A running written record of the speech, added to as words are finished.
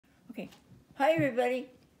Hi everybody,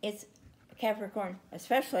 it's Capricorn,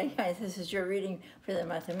 especially, this is your reading for the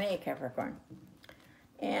month of May, Capricorn.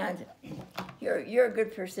 And you're a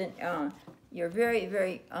good person. You're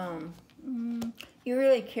very, you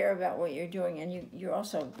really care about what you're doing, and you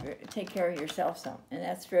also take care of yourself some, and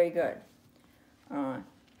that's very good.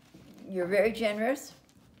 You're very generous,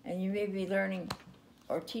 and you may be learning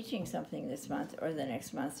or teaching something this month or the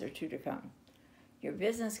next month or two to come. Your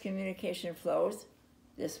business communication flows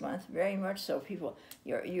this month, very much so. People,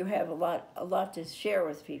 you have a lot to share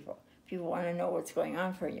with people. People want to know what's going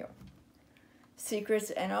on for you.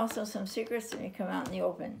 Secrets, and also some secrets may come out in the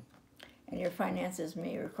open. And your finances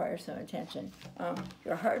may require some attention.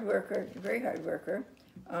 You're a hard worker, very hard worker,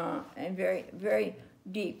 and very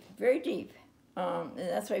deep. And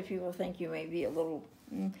that's why people think you may be a little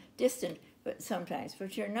distant, but sometimes.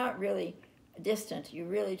 But you're not really distant. You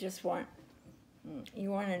really just want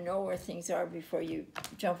to know where things are before you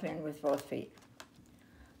jump in with both feet.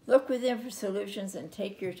 Look within for solutions and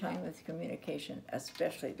take your time with communication,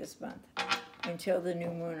 especially this month, until the new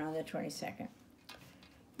moon on the 22nd.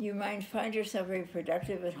 You might find yourself very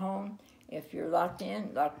productive at home. If you're locked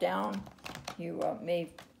down, you may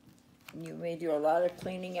do a lot of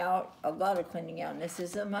cleaning out, and this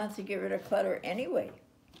is a month to get rid of clutter anyway.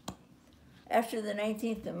 After the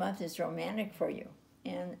 19th, the month is romantic for you.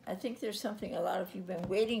 And I think there's something a lot of you have been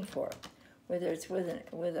waiting for, whether it's with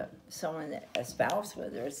a spouse,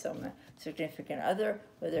 whether it's some significant other,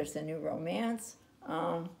 whether it's a new romance.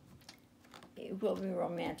 It will be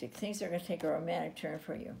romantic. Things are going to take a romantic turn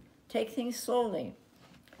for you. Take things slowly.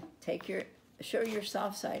 Show your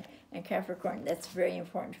soft side. And Capricorn, that's very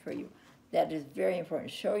important for you. That is very important.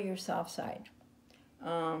 Show your soft side.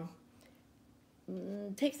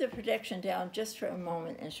 Take the protection down just for a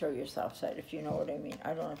moment and show your soft side, if you know what I mean.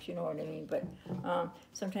 I don't know if you know what I mean, but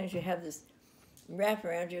sometimes you have this wrap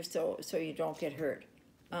around you so you don't get hurt.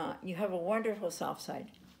 You have a wonderful soft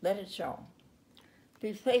side. Let it show.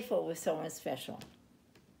 Be playful with someone special.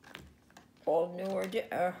 Old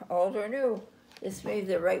or new. This may be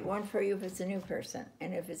the right one for you if it's a new person.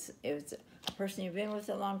 And if it's a person you've been with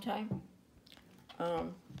a long time,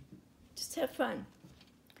 just have fun.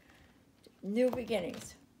 New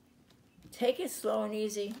beginnings. Take it slow and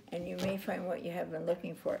easy, and you may find what you have been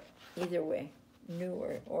looking for. Either way, new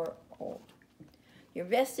or old. Your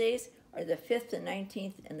best days are the 5th, the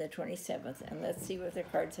 19th, and the 27th. And let's see what the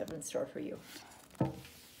cards have in store for you.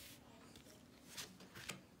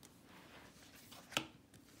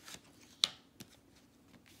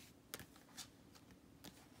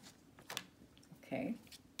 Okay.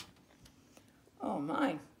 Oh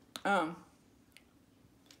my.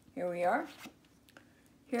 Here we are.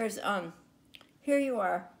 Here you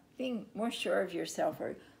are, being more sure of yourself,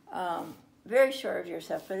 or very sure of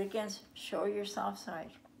yourself, but again, show your soft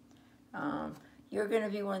side. You're going to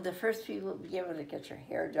be one of the first people to be able to get your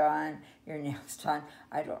hair done, your nails done.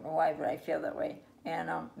 I don't know why, but I feel that way. And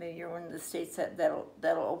maybe you're one of the states that'll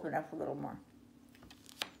open up a little more.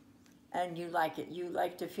 And you like it. You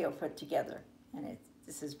like to feel put together. And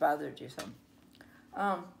this has bothered you some.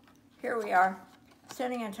 Here we are,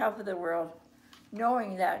 standing on top of the world,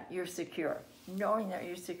 knowing that you're secure.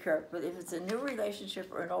 But if it's a new relationship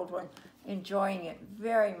or an old one, enjoying it,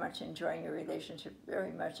 very much enjoying your relationship,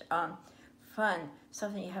 very much fun,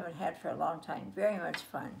 something you haven't had for a long time, very much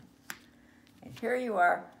fun. And here you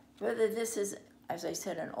are, whether this is, as I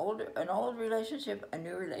said, an old relationship, a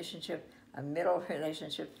new relationship, a middle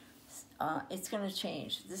relationship, it's going to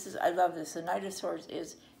change. I love this. The Knight of Swords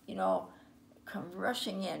is, come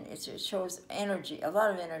rushing in. It shows energy, a lot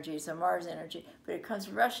of energy. It's a Mars energy, but it comes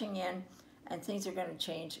rushing in, and things are going to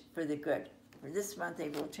change for the good. For this month, they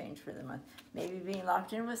will change for the month. Maybe being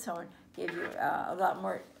locked in with someone gave you a lot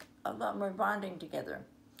more bonding together.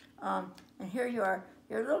 And here you are.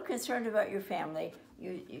 You're a little concerned about your family.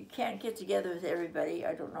 You can't get together with everybody.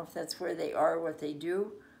 I don't know if that's where they are, what they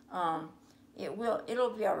do.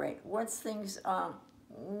 It'll be all right. Once things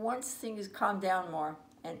calm down more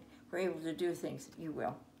and we're able to do things, you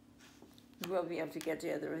will. You will be able to get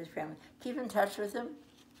together with your family. Keep in touch with them.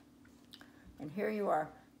 And here you are.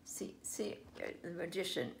 See the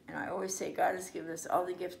Magician. And I always say God has given us all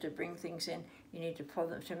the gifts to bring things in. You need to pull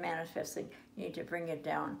them, to manifest things. You need to bring it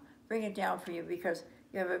down. Bring it down for you, because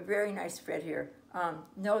you have a very nice spread here.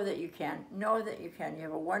 Know that you can. Know that you can. You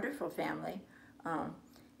have a wonderful family.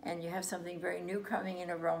 And you have something very new coming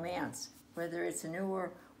in, a romance, whether it's new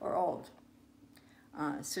or old.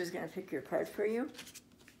 Sue's going to pick your card for you.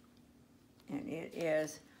 And it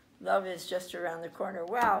is, love is just around the corner.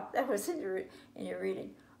 Wow, that was in your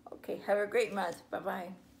reading. Okay, have a great month.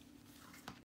 Bye-bye.